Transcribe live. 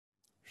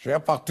Dear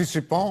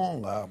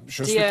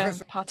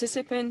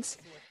participants,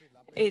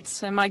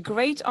 it's my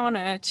great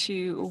honor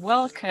to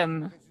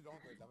welcome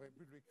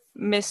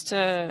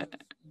Mr.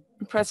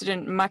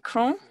 President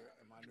Macron.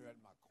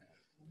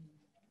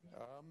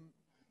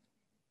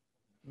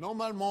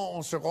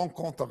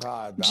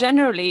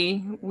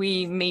 Generally,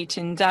 we meet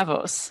in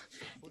Davos.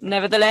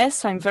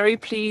 Nevertheless, I'm very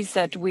pleased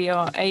that we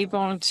are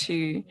able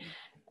to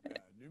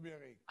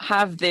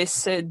have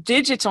this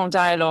digital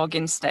dialogue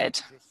instead.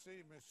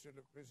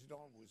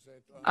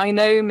 I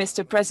know,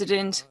 Mr.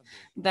 President,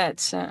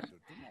 that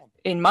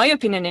in my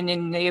opinion and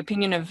in the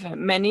opinion of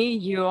many,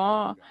 you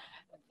are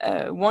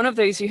one of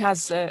those who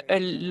has a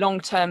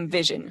long-term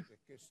vision.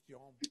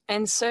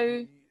 And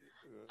so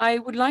I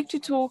would like to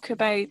talk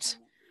about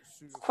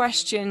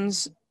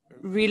questions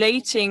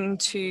relating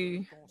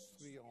to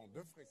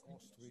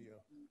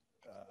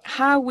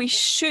how we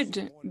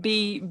should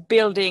be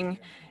building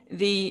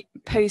the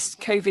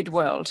post-COVID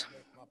world.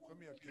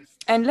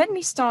 And let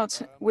me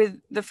start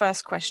with the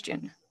first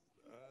question.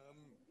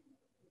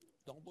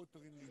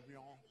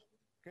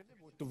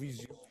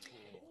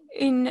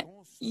 In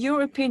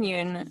your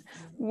opinion,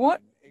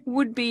 what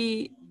would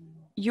be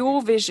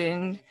your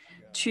vision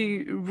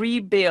to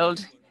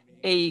rebuild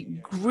a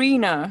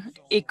greener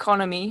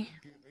economy,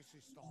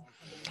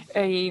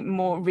 a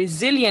more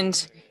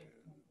resilient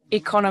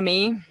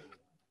economy,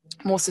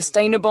 more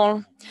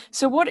sustainable?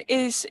 So what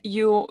is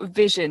your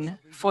vision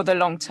for the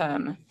long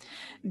term?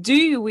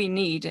 Do we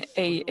need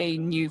a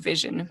new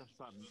vision?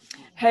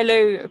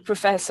 Hello,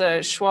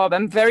 Professor Schwab.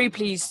 I'm very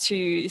pleased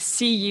to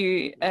see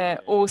you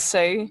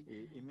also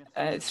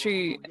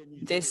through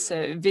this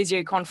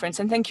video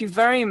conference. And thank you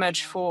very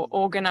much for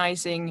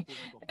organizing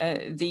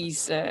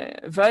these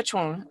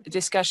virtual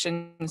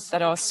discussions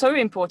that are so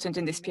important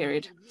in this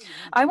period.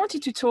 I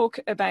wanted to talk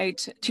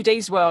about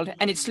today's world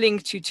and its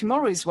link to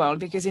tomorrow's world,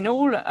 because in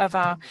all of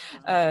our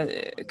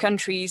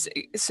countries,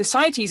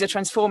 societies are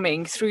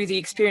transforming through the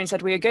experience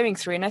that we are going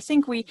through. And I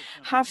think we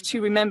have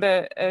to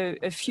remember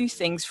a few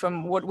things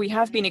from what we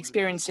have been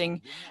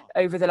experiencing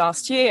over the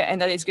last year, and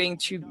that is going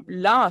to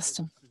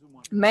last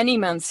many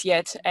months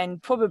yet,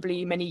 and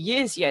probably many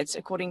years yet,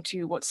 according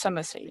to what some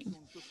are saying.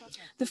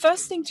 The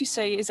first thing to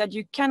say is that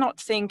you cannot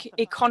think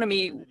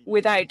economy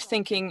without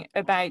thinking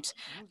about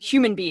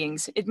human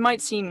beings. It might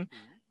seem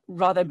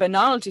rather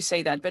banal to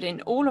say that, but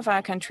in all of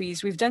our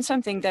countries, we've done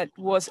something that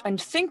was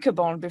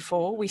unthinkable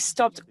before. We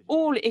stopped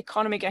all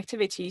economic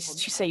activities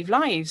to save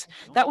lives.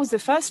 That was the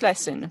first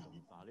lesson.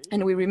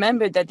 And we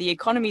remembered that the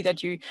economy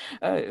that you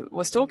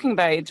was talking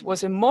about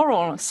was a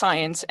moral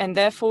science, and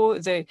therefore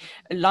the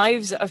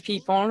lives of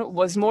people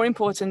was more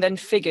important than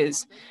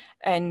figures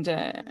and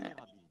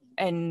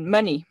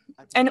money.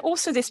 And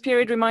also this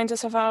period reminds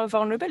us of our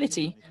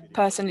vulnerability.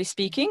 Personally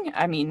speaking,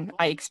 I mean,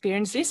 I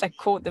experienced this, I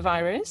caught the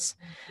virus,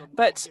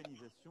 but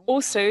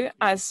also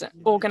as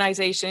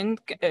organizations,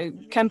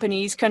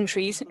 companies,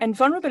 countries, and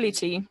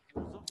vulnerability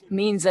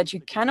means that you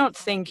cannot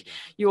think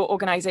your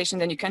organization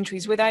and your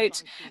countries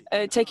without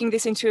taking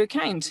this into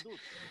account.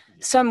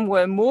 Some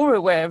were more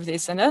aware of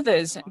this than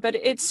others, but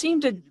it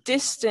seemed a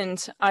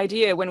distant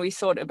idea when we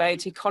thought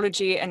about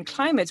ecology and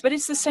climate. But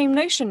it's the same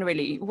notion,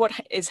 really. What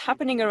is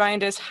happening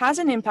around us has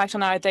an impact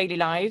on our daily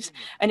lives,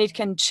 and it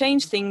can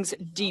change things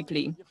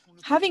deeply.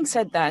 Having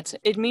said that,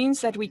 it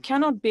means that we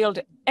cannot build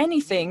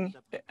anything,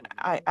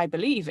 I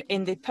believe,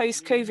 in the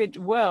post-COVID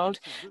world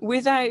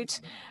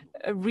without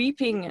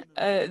reaping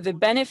the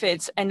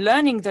benefits and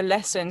learning the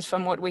lessons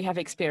from what we have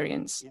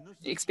experienced.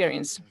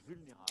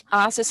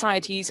 Our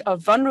societies are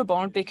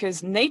vulnerable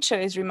because nature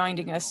is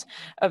reminding us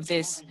of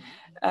this.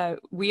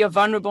 We are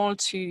vulnerable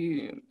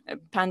to a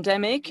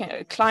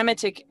pandemic,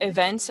 climatic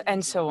events,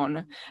 and so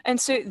on. And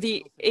so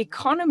the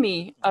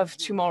economy of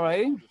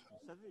tomorrow,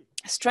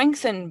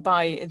 strengthened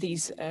by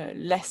these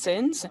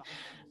lessons.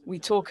 We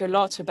talk a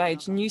lot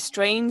about new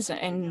strains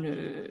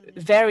and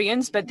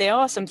variants, but there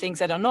are some things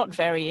that are not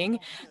varying.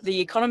 The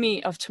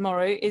economy of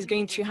tomorrow is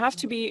going to have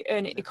to be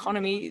an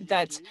economy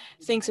that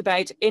thinks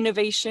about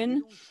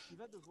innovation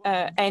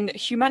and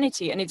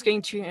humanity, and it's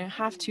going to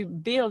have to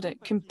build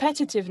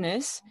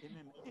competitiveness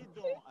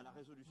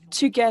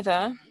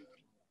together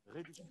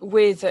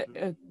with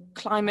the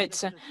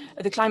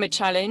climate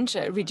challenge,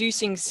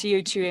 reducing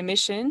CO2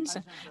 emissions,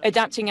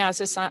 adapting our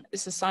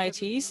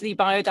societies, the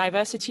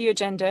biodiversity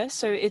agenda.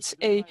 So it's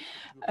an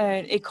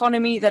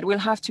economy that will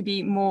have to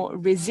be more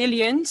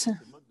resilient,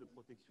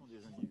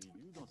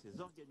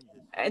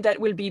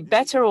 that will be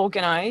better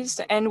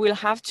organized, and will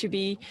have to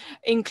be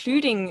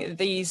including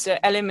these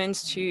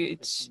elements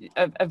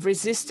of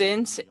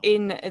resistance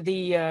in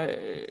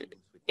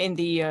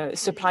the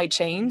supply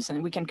chains,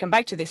 and we can come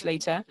back to this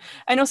later.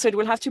 And also it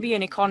will have to be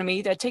an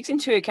economy that takes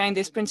into account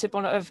this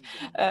principle of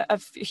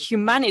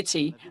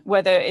humanity,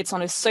 whether it's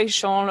on a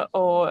social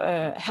or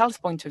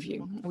health point of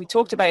view. We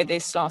talked about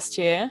this last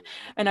year,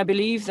 and I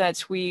believe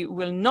that we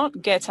will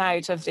not get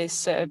out of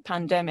this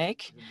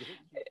pandemic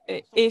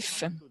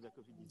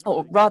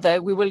or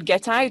rather, we will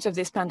get out of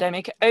this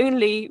pandemic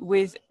only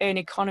with an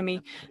economy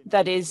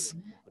that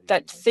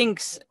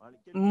thinks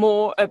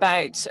more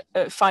about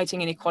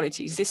fighting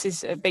inequalities. This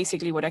is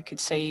basically what I could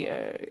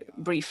say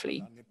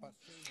briefly.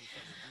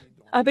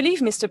 I believe,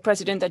 Mr.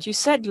 President, that you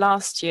said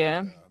last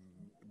year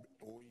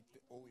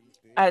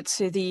at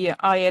the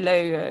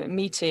ILO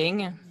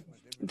meeting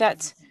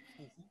that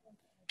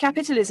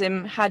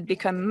capitalism had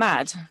become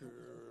mad.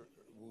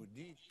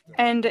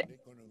 And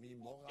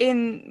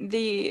in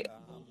the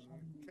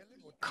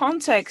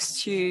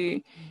context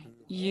you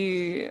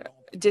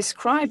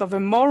describe of a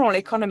moral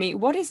economy,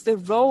 what is the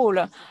role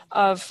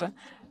of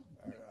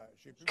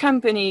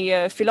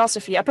company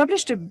philosophy? I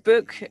published a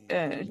book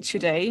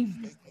today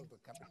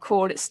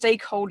called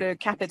Stakeholder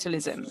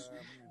Capitalism.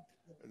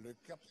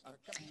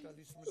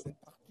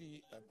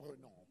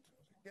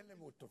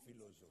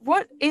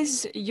 What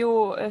is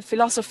your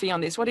philosophy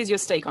on this? What is your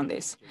stake on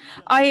this?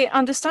 I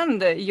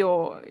understand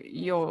your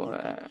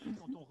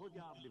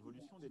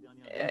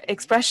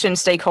expression,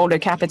 stakeholder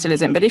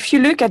capitalism, but if you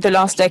look at the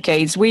last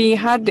decades, we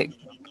had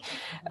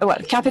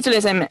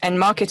capitalism and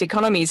market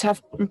economies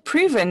have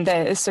proven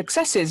their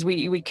successes.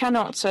 We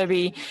cannot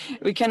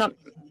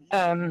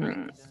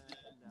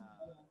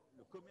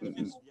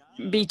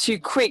be too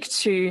quick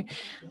to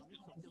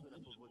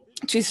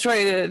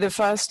throw the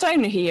first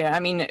stone here. I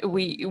mean,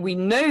 we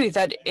know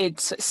that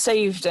it's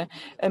saved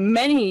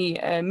many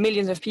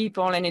millions of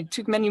people, and it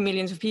took many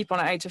millions of people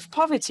out of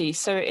poverty.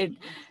 So it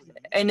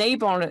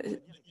enabled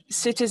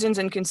citizens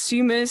and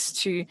consumers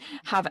to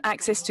have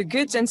access to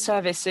goods and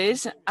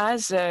services,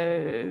 as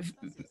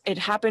it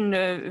happened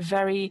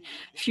very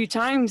few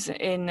times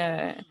in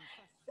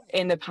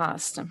the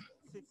past.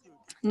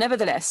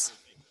 Nevertheless,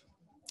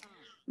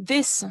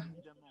 this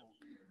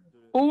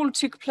all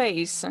took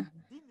place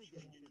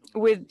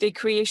with the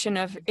creation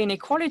of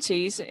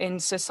inequalities in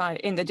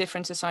the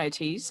different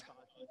societies.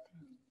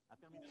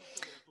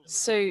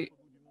 So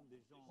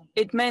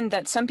it meant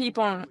that some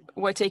people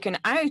were taken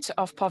out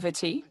of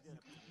poverty,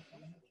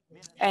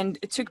 and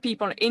it took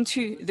people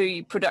into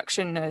the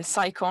production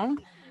cycle,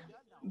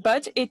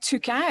 but it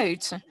took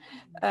out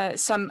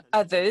some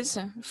others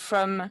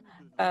from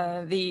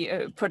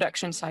the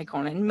production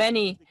cycle. And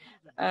many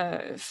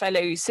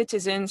fellow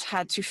citizens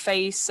had to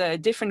face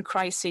different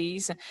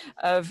crises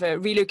of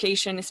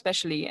relocation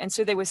especially. And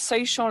so there were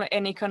social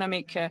and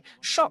economic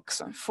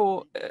shocks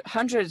for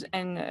hundreds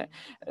and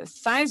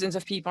thousands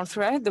of people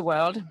throughout the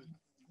world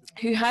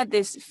who had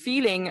this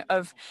feeling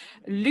of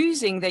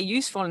losing their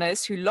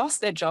usefulness, who lost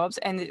their jobs,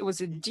 and it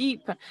was a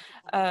deep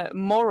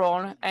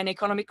moral and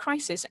economic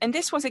crisis. And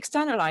this was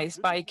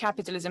externalized by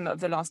capitalism of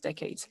the last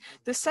decades.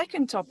 The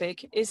second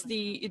topic is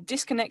the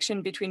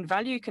disconnection between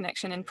value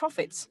connection and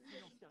profits.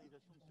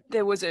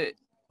 There was a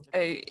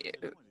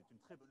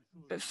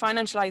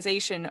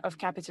financialization of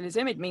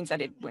capitalism. It means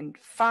that it went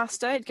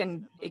faster. It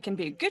can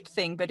be a good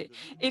thing, but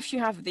if you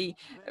have the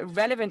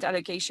relevant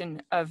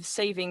allocation of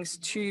savings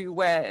to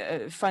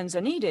where funds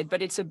are needed,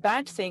 but it's a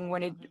bad thing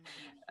when it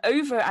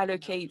over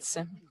allocates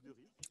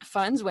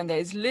funds, when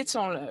there's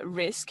little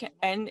risk,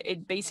 and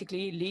it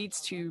basically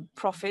leads to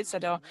profits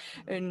that are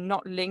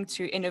not linked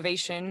to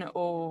innovation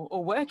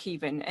or work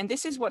even. And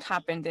this is what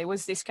happened. There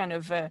was this kind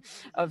of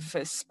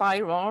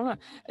spiral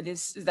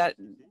that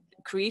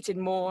created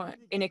more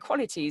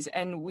inequalities,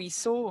 and we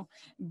saw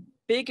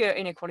bigger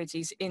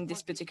inequalities in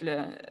this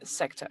particular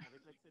sector.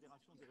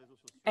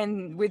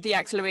 And with the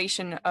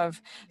acceleration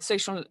of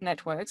social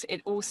networks,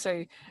 it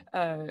also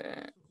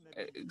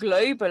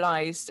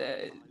globalized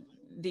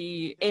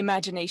the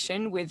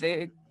imagination with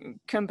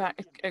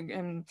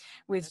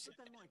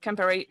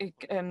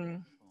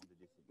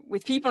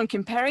people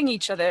comparing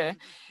each other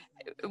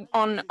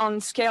on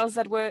scales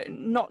that were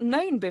not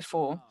known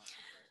before.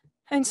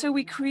 And so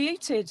we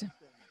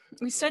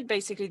said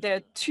basically there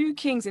are two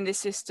kings in this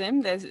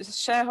system. There's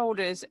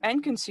shareholders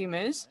and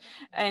consumers,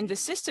 and the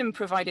system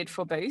provided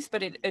for both,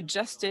 but it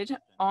adjusted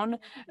on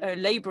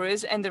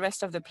laborers and the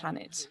rest of the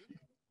planet.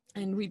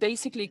 And we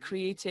basically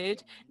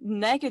created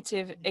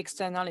negative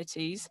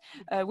externalities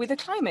with the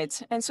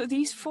climate. And so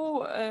these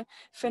four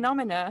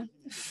phenomena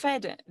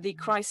fed the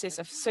crisis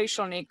of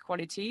social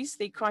inequalities,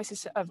 the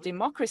crisis of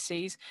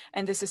democracies,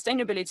 and the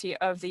sustainability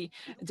of the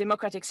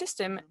democratic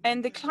system,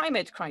 and the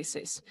climate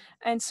crisis.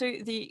 And so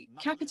the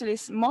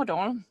capitalist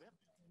model,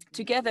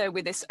 together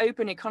with this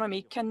open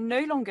economy, can no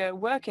longer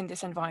work in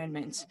this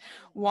environment.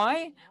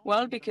 Why?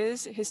 Well,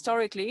 because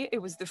historically it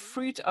was the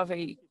fruit of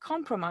a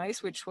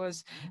compromise, which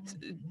was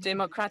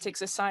democratic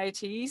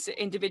societies,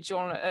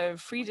 individual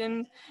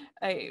freedom,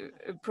 a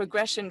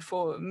progression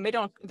for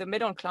the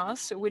middle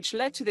class, which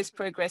led to this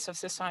progress of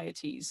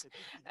societies.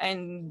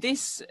 And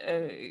this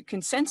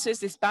consensus,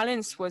 this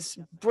balance was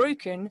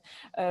broken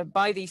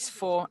by these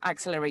four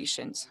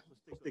accelerations.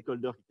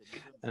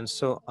 And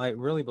so I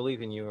really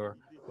believe in your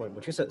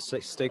what you said,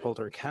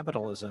 stakeholder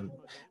capitalism,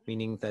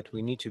 meaning that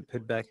we need to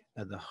put back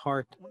at the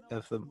heart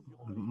of the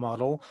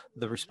model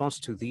the response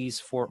to these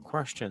four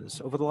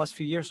questions. Over the last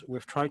few years,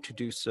 we've tried to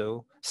do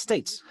so.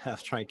 States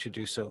have tried to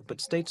do so,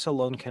 but states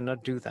alone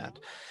cannot do that.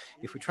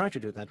 If we try to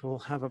do that, we'll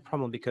have a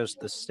problem because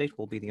the state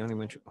will be the only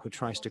one who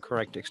tries to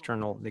correct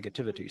external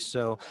negativity.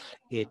 So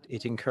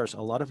it incurs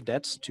a lot of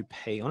debts to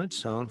pay on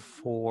its own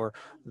for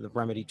the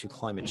remedy to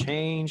climate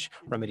change,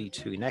 remedy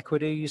to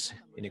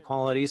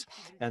inequalities.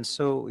 And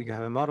so you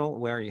have a model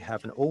where you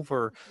have an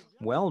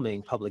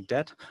overwhelming public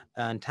debt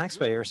and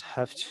taxpayers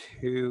have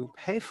to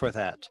pay for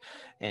that.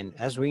 And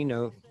as we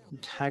know,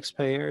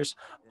 taxpayers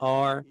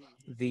are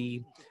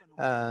the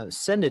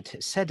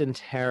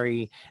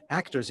sedentary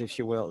actors, if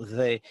you will.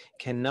 They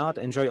cannot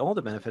enjoy all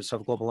the benefits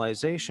of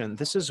globalization.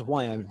 This is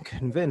why I'm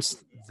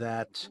convinced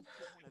that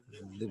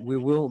we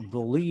will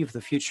believe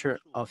the future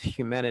of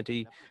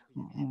humanity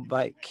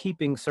by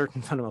keeping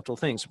certain fundamental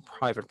things: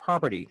 private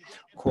property,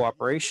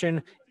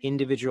 cooperation,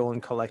 individual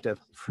and collective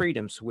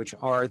freedoms, which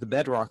are the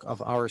bedrock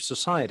of our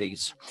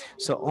societies.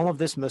 So all of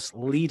this must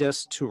lead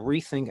us to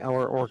rethink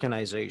our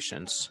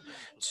organizations,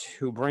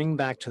 to bring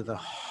back to the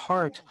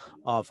heart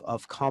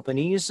of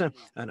companies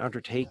and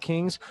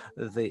undertakings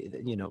the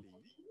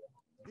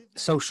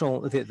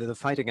the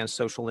fight against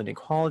social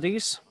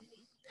inequalities,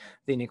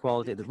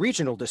 the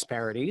regional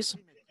disparities,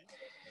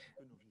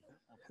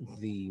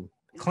 the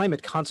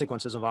climate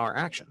consequences of our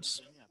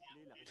actions.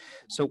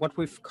 So what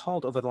we've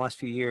called over the last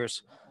few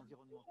years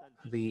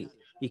the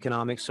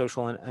economic,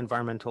 social, and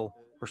environmental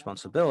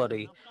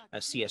responsibility,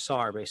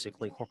 CSR,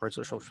 basically corporate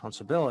social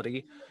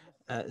responsibility,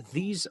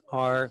 these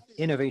are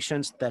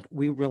innovations that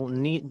we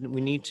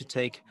need to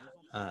take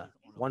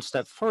one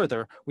step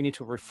further. We need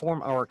to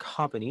reform our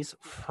companies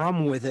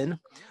from within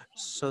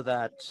so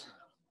that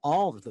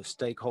all of the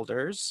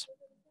stakeholders,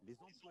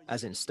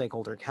 as in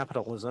stakeholder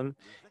capitalism,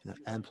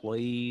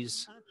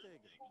 employees,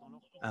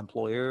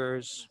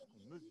 employers,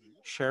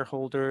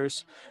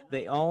 shareholders,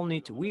 we all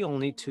need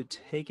to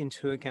take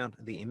into account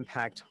the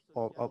impact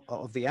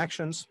of the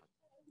actions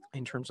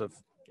in terms of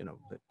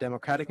the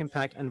democratic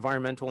impact,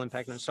 environmental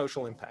impact, and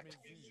social impact.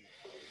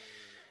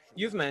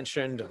 You've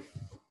mentioned,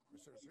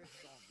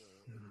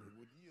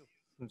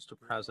 Mr.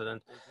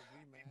 President,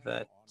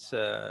 that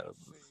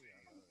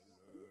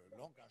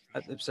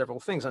several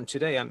things. And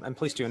today I'm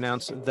pleased to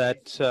announce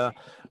that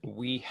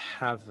we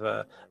have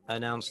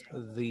announced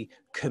the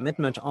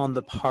commitment on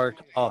the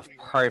part of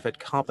private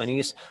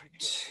companies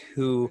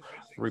to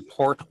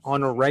report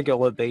on a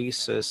regular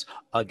basis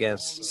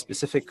against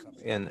specific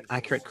and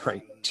accurate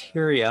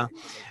criteria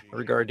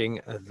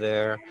regarding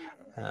their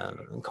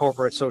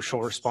corporate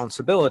social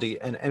responsibility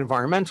and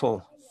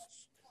environmental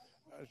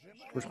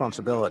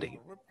responsibility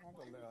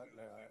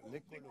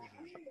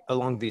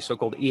along the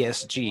so-called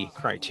ESG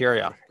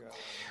criteria.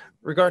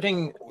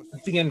 Regarding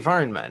the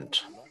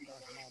environment,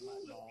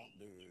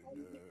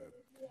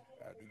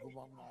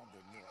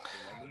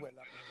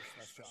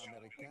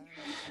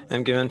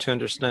 I'm given to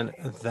understand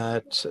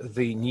that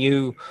the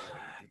new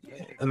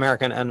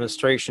American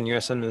administration,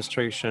 US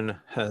administration,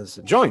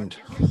 has joined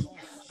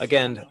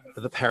again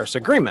the Paris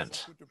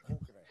Agreement.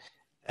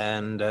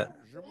 And a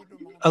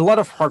lot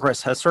of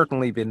progress has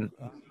certainly been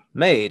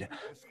made,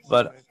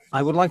 but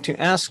I would like to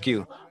ask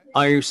you,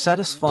 are you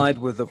satisfied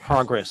with the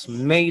progress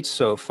made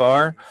so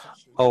far,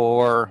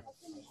 or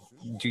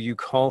do you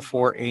call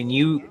for a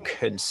new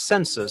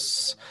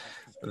consensus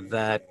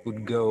that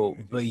would go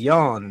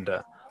beyond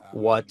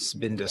what's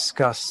been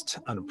discussed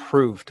and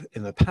approved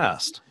in the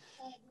past?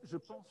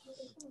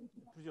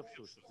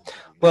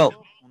 Well,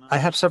 I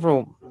have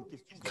several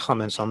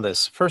comments on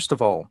this. First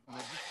of all,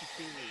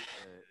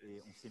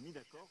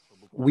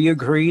 we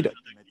agreed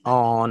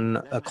on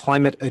a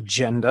climate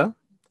agenda,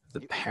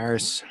 the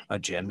Paris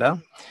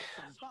Agenda,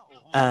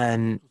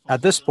 and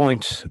at this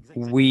point,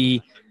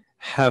 we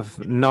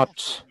have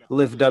not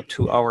lived up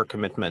to our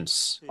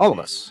commitments, all of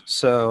us.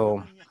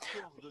 So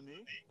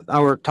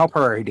our top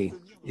priority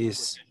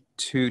is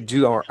to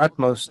do our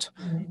utmost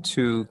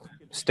to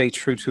stay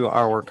true to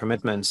our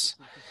commitments.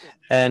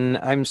 And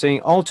I'm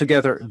saying all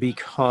together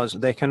because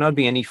there cannot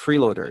be any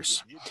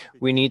freeloaders.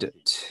 We need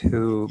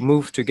to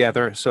move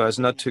together so as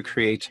not to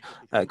create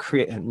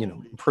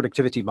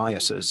productivity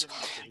biases.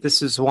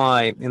 This is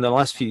why in the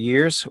last few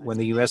years, when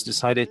the US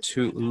decided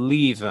to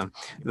leave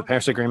the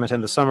Paris Agreement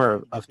in the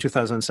summer of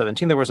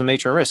 2017, there was a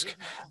major risk.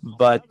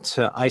 But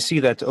I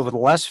see that over the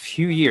last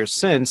few years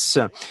since,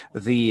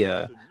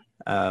 the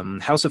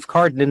House of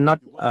Cards did not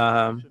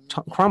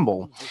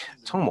tumble.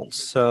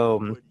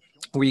 So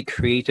we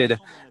created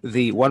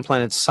the One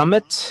Planet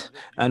Summit,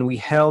 and we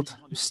held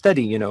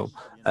steady,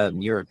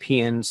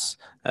 Europeans,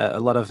 a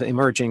lot of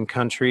emerging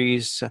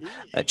countries,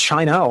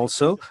 China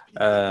also.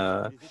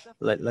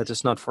 Let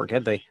us not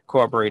forget they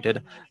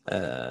cooperated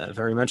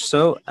very much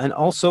so, and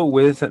also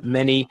with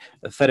many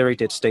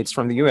federated states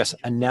from the US.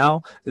 And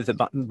now the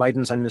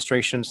Biden's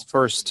administration's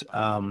first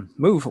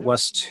move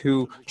was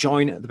to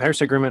join the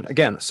Paris Agreement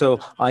again. So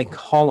I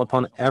call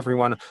upon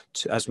everyone,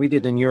 to, as we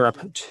did in Europe,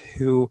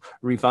 to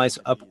revise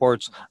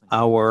upwards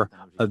our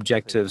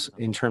objectives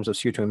in terms of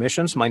CO2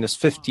 emissions, minus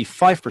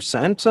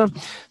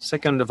 55%.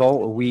 Second of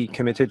all, we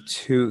committed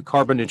to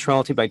carbon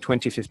neutrality by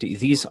 2050.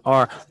 These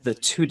are the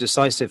two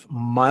decisive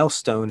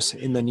milestones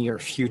in the near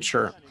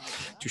future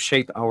to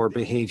shape our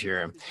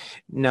behavior.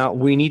 Now,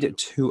 we need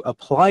to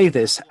apply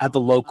this at the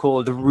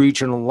local, the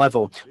regional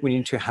level. We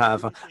need to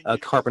have a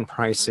carbon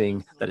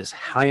pricing that is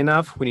high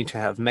enough. We need to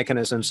have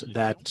mechanisms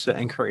that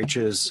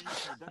encourages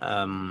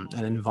and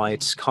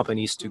invites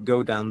companies to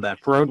go down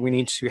that road. We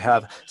need to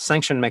have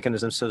sanction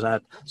mechanisms so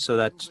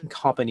that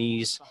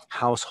companies,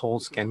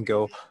 households can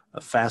go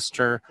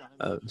faster,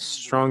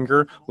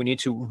 stronger. We need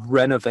to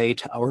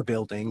renovate our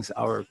buildings,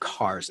 our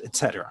cars,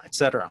 etc.,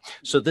 etc.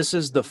 So this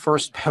is the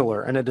first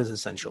pillar, and it is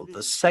essential.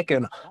 The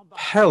second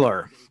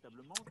pillar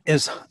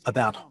is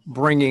about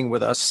bringing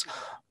with us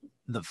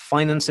the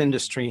finance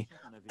industry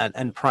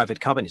and private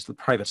companies, the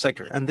private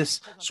sector. And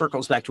this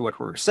circles back to what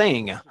we were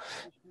saying.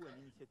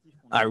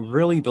 I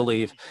really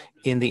believe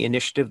in the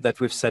initiative that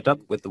we've set up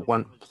with the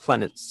One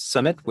Planet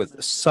Summit,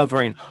 with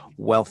sovereign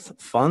wealth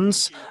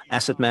funds,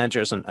 asset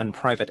managers, and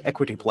private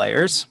equity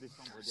players.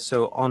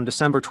 So on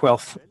December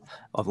 12th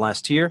of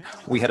last year,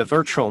 we had a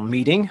virtual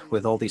meeting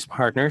with all these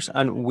partners,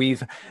 and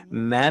we've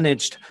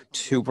managed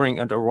to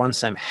bring under one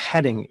same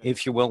heading,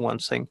 if you will, one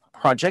same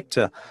project,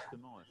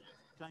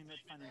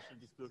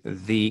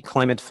 the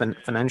Climate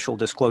Financial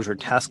Disclosure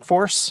Task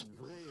Force,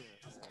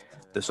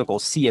 the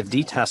so-called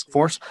CFD task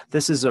force.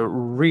 This is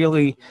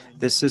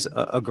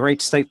a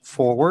great step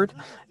forward.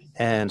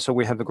 And so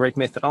we have a great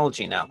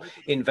methodology now.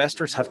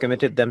 Investors have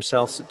committed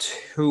themselves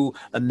to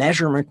a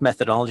measurement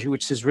methodology,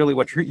 which is really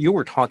what you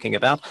were talking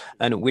about,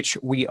 and which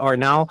we are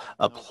now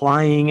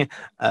applying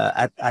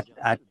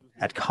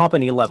at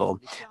company level.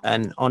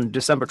 And on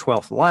December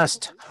 12th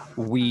last,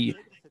 we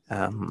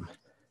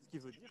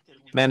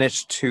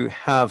managed to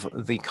have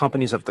the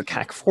companies of the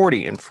CAC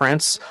 40 in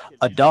France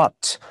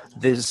adopt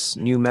this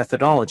new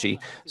methodology.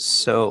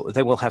 So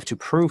they will have to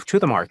prove to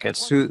the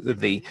markets, to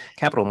the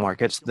capital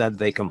markets, that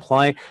they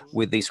comply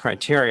with these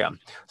criteria.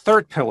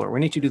 Third pillar,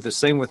 we need to do the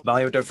same with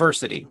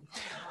biodiversity.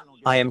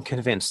 I am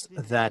convinced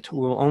that we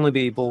will only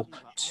be able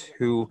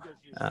to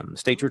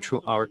stay true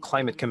to our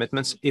climate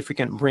commitments if we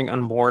can bring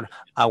on board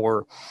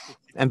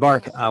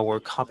embark our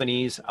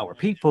companies, our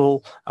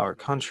people, our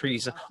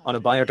countries on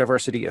a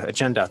biodiversity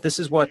agenda. This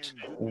is what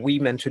we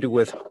meant to do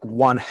with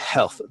One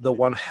Health, the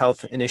One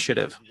Health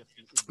initiative,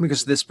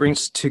 because this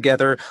brings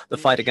together the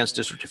fight against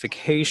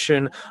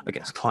desertification,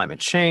 against climate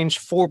change,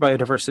 for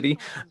biodiversity,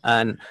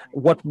 and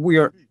what we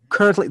are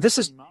currently, this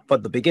is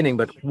but the beginning,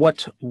 but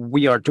what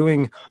we are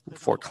doing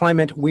for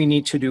climate, we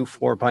need to do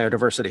for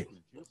biodiversity.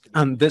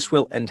 And this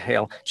will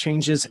entail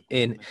changes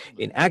in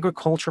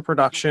agriculture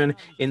production,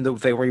 in the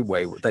very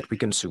way that we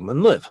consume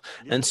and live.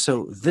 And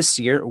so this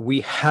year we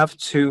have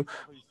to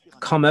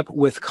come up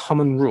with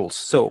common rules.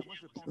 So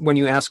when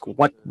you ask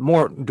what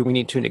more do we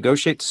need to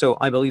negotiate, so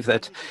I believe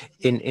that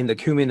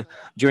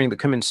during the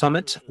Cumin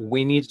summit,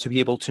 we need to be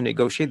able to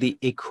negotiate the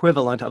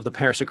equivalent of the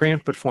Paris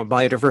Agreement, but for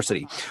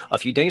biodiversity. A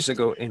few days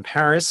ago in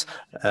Paris,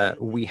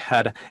 we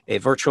had a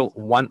virtual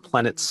One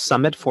Planet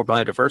Summit for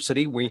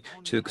biodiversity. We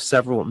took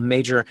several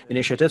major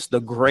initiatives.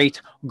 The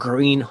Great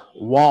Green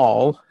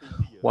Wall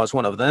was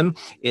one of them.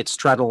 It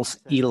straddles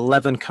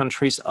 11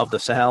 countries of the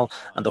Sahel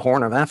and the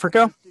Horn of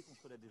Africa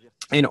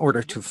in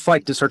order to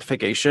fight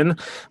desertification.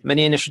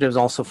 Many initiatives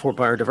also for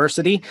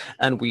biodiversity,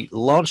 and we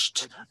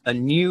launched a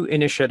new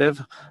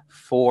initiative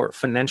for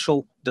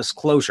financial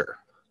disclosure.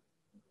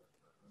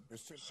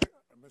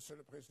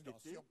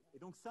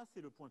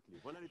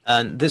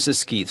 And this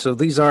is key. So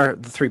these are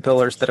the three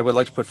pillars that I would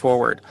like to put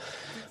forward.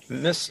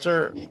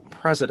 Mr.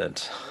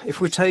 President,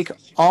 if we take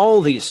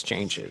all these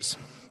changes,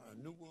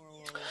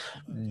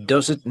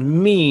 does it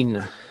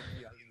mean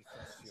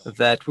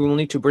that we will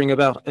need to bring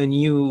about a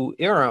new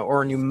era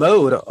or a new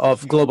mode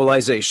of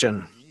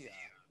globalization,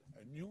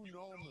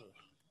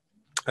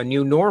 a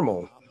new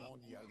normal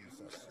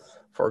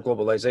for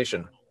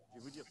globalization?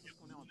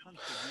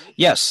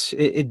 Yes,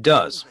 it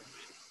does.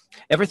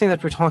 Everything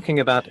that we're talking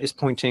about is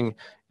pointing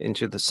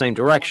into the same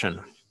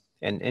direction.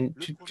 And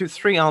to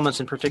three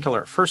elements in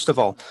particular. First of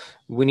all,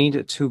 we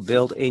need to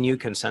build a new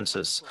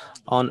consensus.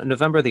 On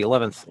November the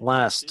 11th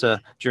last,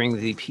 during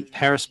the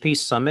Paris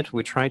Peace Summit,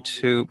 we tried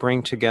to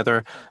bring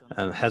together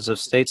heads of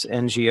states,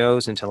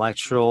 NGOs,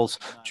 intellectuals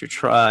to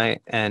try,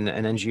 and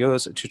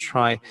NGOs to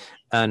try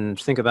and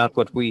think about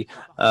what we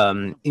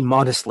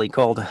immodestly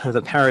called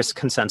the Paris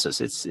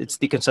consensus. It's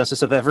the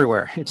consensus of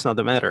everywhere. It's not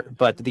the matter.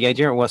 But the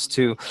idea was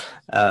to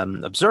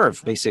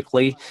observe,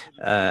 basically,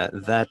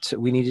 that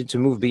we needed to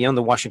move beyond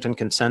the Washington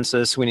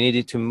consensus. We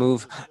needed to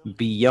move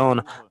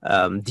beyond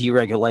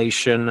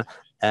deregulation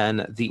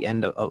and the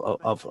end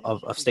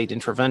of state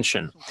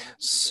intervention.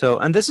 So,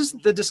 and this is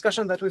the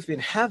discussion that we've been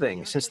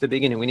having since the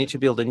beginning. We need to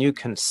build a new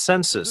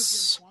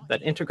consensus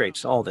that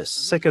integrates all this.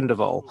 Second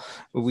of all,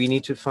 we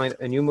need to find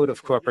a new mode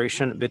of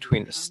cooperation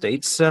between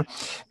states,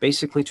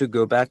 basically to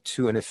go back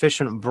to an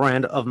efficient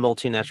brand of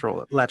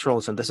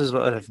multilateralism. This is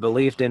what I've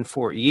believed in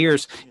for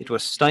years. It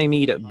was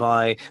stymied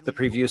by the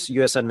previous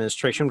US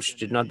administration, which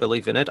did not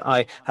believe in it.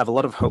 I have a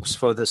lot of hopes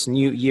for this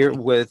new year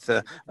with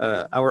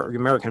our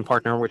American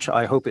partner, which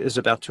I hope is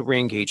about to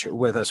re-engage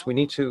with us. We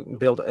need to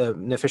build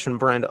an efficient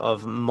brand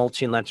of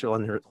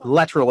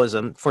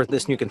multilateralism for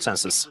this new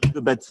consensus.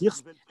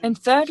 And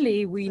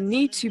thirdly, we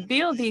need to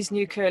build these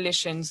new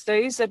coalitions,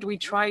 those that we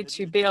tried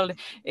to build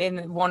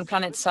in One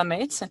Planet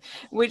Summit,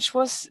 which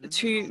was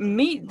to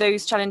meet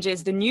those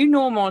challenges. The new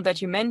normal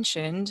that you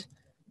mentioned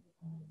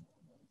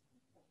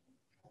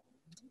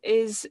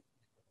is,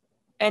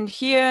 and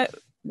here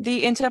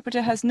the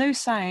interpreter has no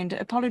sound.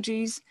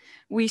 Apologies,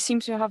 we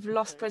seem to have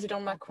lost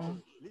President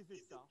Macron.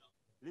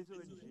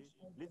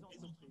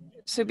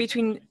 So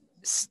between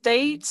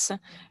states,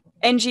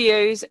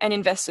 NGOs, and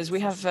investors, we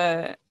have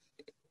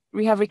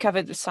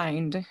recovered the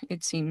sound,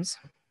 it seems.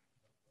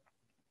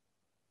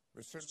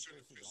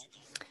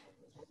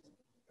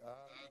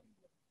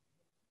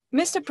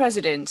 Mr.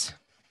 President,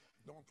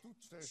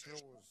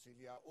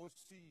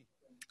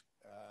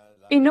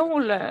 in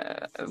all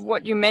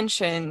what you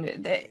mentioned,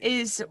 there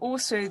is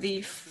also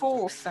the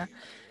fourth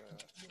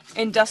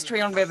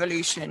industrial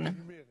revolution.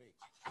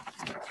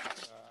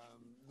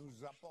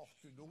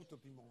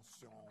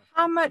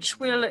 How much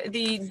will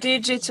the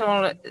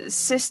digital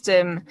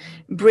system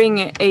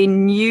bring a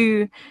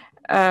new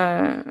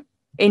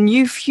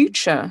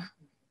future?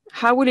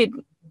 How will it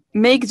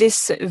make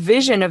this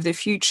vision of the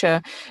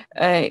future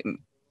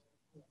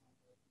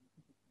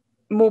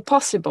more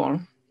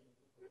possible?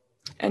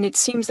 And it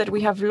seems that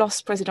we have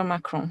lost President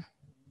Macron.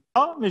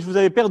 Ah, mais je vous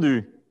avais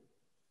perdu.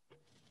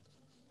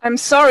 I'm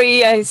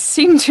sorry, I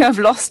seem to have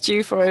lost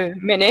you for a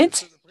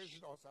minute.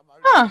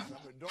 Ah,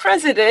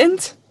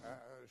 President.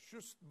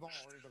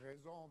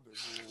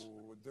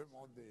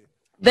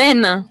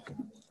 Then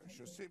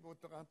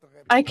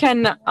I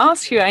can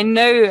ask you, I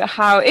know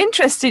how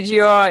interested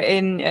you are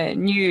in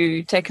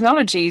new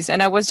technologies,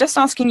 and I was just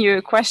asking you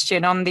a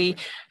question on the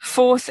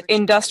fourth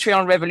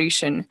industrial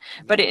revolution,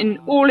 but in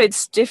all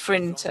its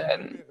different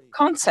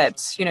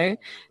concepts, you know,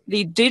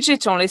 the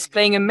digital is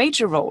playing a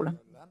major role.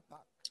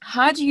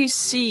 How do you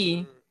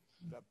see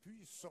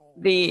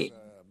the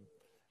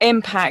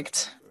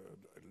impact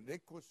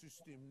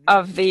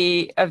of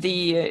the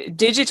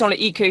digital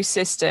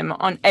ecosystem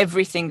on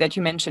everything that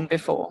you mentioned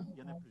before?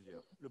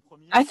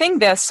 I think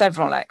there are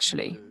several,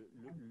 actually.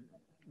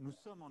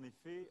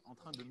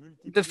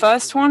 The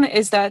first one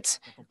is that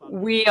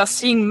we are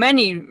seeing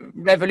many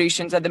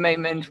revolutions at the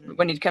moment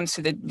when it comes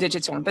to the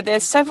digital, but there are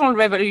several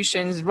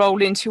revolutions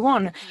rolled into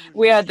one.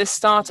 We are at the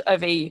start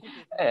of a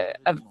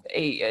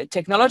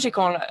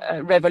technological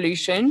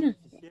revolution.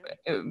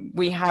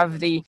 We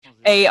have the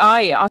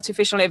AI,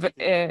 artificial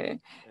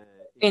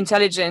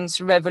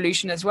intelligence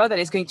revolution as well, that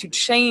is going to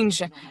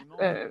change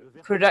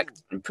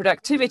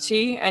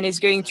productivity and is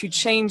going to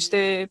change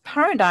the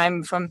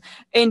paradigm from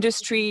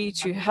industry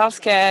to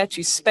healthcare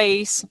to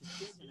space.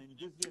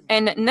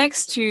 And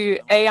next to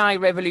AI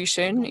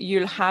revolution,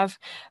 you'll have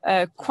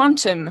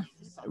quantum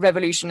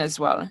revolution as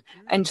well.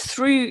 And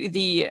through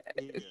the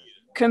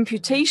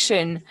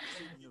computation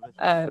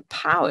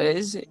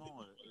powers,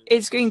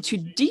 it's going to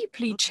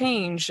deeply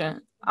change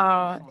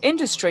our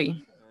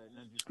industry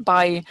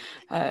by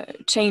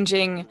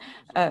changing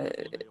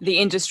the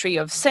industry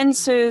of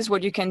sensors,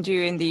 what you can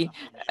do in the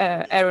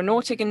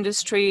aeronautic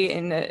industry,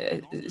 in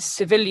the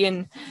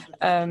civilian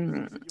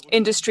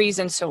industries,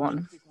 and so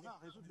on.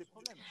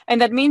 And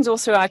that means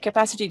also our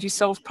capacity to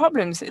solve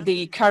problems.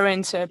 The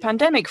current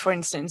pandemic, for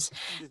instance,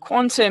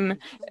 quantum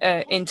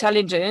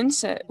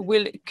intelligence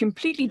will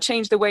completely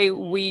change the way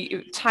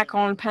we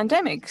tackle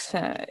pandemics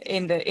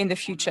in the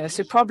future.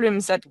 So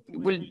problems that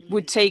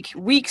would take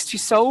weeks to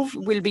solve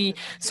will be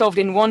solved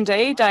in one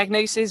day.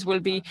 Diagnosis will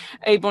be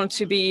able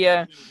to be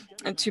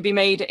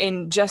made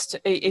in just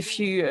a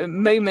few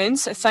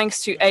moments,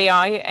 thanks to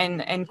AI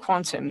and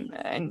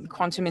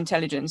quantum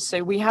intelligence.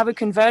 So we have a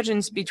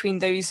convergence between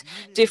those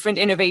different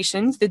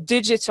innovations: the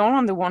digital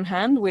on the one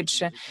hand,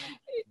 which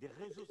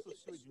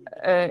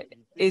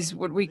is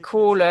what we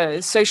call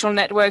social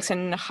networks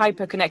and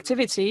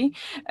hyperconnectivity,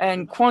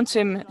 and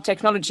quantum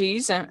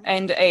technologies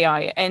and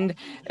AI. And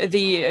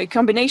the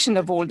combination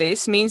of all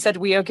this means that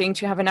we are going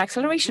to have an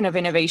acceleration of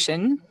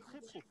innovation,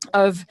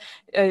 of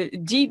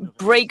deep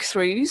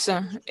breakthroughs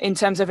in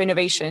terms of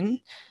innovation,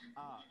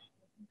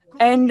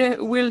 and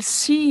we'll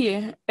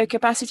see a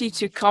capacity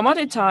to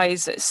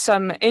commoditize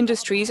some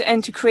industries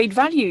and to create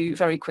value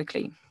very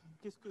quickly.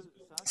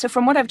 So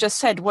from what I've just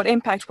said, what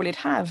impact will it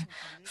have?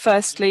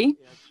 Firstly,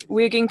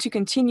 we're going to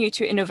continue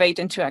to innovate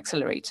and to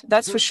accelerate.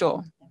 That's for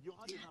sure.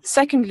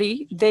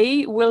 Secondly,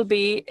 they will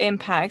be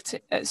impact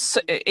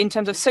in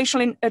terms of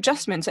social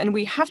adjustments, and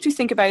we have to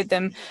think about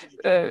them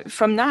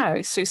from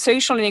now. So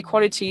social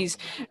inequalities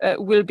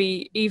will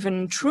be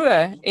even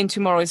truer in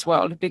tomorrow's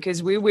world,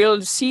 because we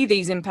will see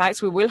these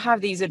impacts, we will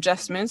have these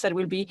adjustments that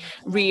will be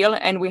real,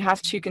 and we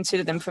have to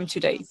consider them from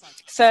today.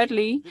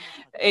 Thirdly,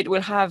 it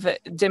will have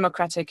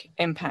democratic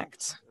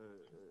impacts.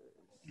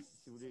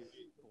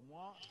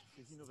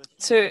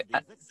 So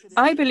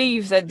I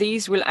believe that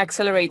these will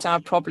accelerate our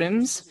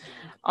problems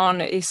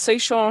on a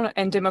social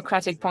and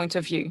democratic point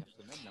of view.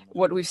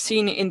 What we've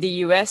seen in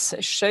the US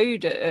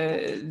showed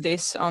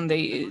this on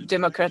the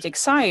democratic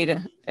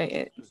side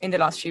in the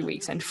last few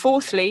weeks. And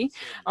fourthly,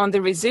 on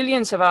the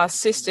resilience of our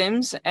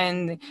systems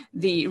and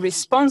the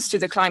response to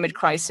the climate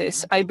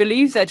crisis, I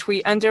believe that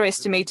we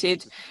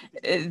underestimated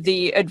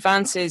the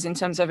advances in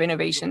terms of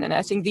innovation. And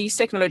I think these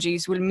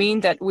technologies will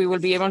mean that we will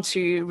be able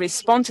to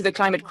respond to the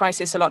climate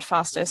crisis a lot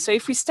faster. So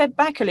if we step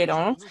back a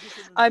little,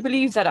 I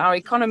believe that our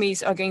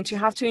economies are going to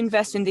have to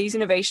invest in these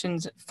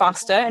innovations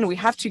faster, and we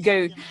have to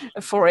go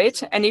for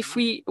it. And if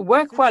we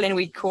work well and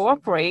we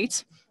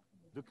cooperate,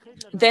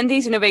 then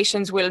these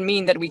innovations will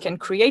mean that we can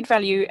create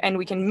value and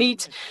we can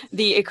meet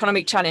the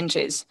economic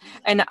challenges.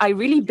 And I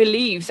really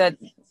believe that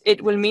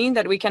it will mean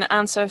that we can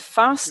answer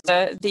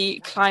faster the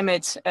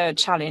climate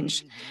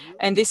challenge.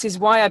 And this is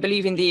why I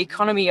believe in the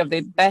economy of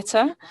the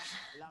better.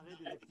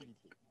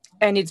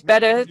 And it's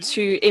better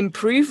to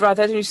improve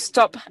rather than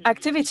stop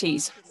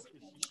activities.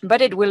 But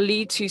it will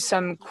lead to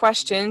some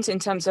questions in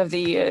terms of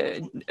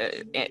the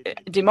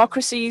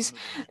democracies,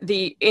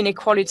 the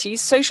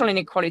inequalities, social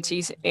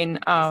inequalities in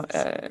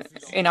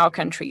our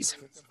countries.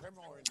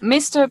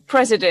 Mr.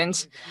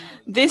 President,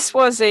 this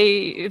was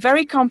a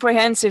very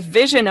comprehensive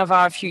vision of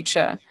our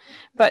future,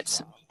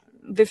 but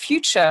the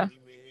future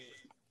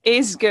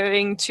is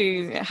going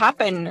to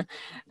happen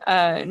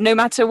no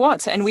matter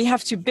what, and we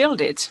have to build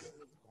it.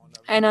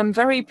 And I'm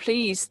very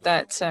pleased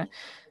that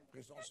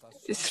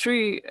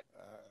through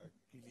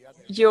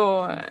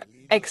your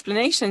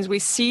explanations, we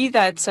see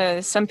that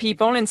some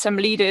people and some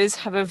leaders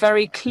have a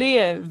very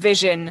clear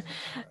vision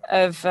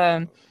of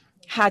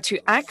how to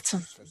act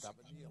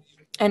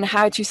and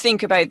how to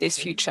think about this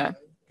future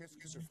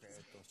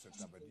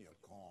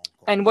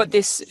and what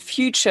this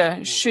future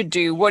should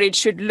do, what it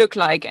should look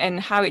like,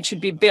 and how it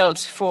should be built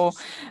for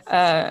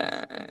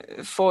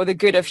the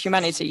good of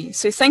humanity.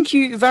 So thank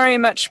you very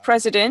much,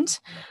 President.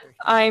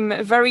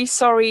 I'm very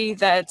sorry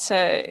that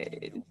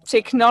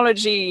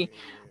technology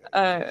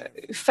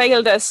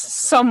failed us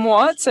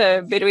somewhat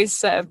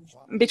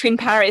between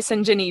Paris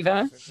and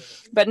Geneva,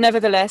 but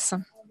nevertheless,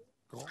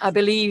 I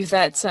believe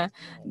that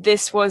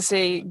this was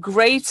a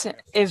great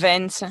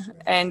event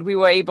and we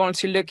were able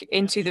to look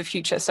into the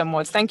future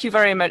somewhat. Thank you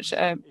very much,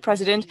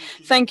 President.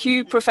 Thank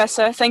you,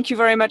 Professor. Thank you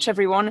very much,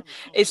 everyone.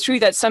 It's true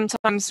that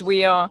sometimes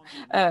we are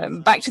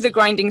back to the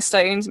grinding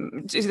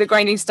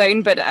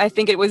stone, but I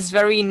think it was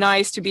very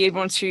nice to be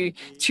able to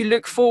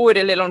look forward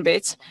a little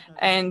bit.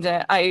 And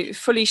I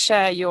fully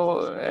share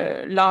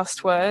your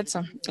last words.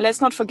 Let's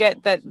not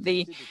forget that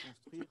the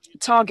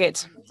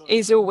target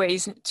is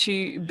always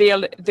to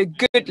build the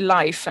good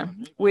life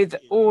with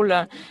all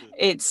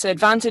its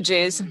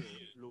advantages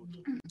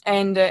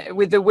and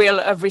with the will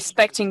of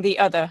respecting the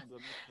other.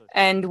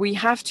 And we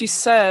have to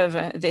serve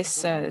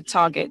this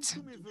target.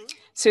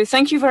 So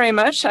thank you very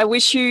much. I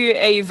wish you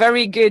a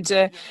very good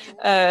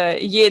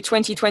year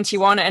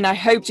 2021, and I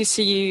hope to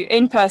see you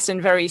in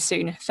person very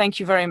soon. Thank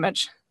you very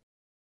much.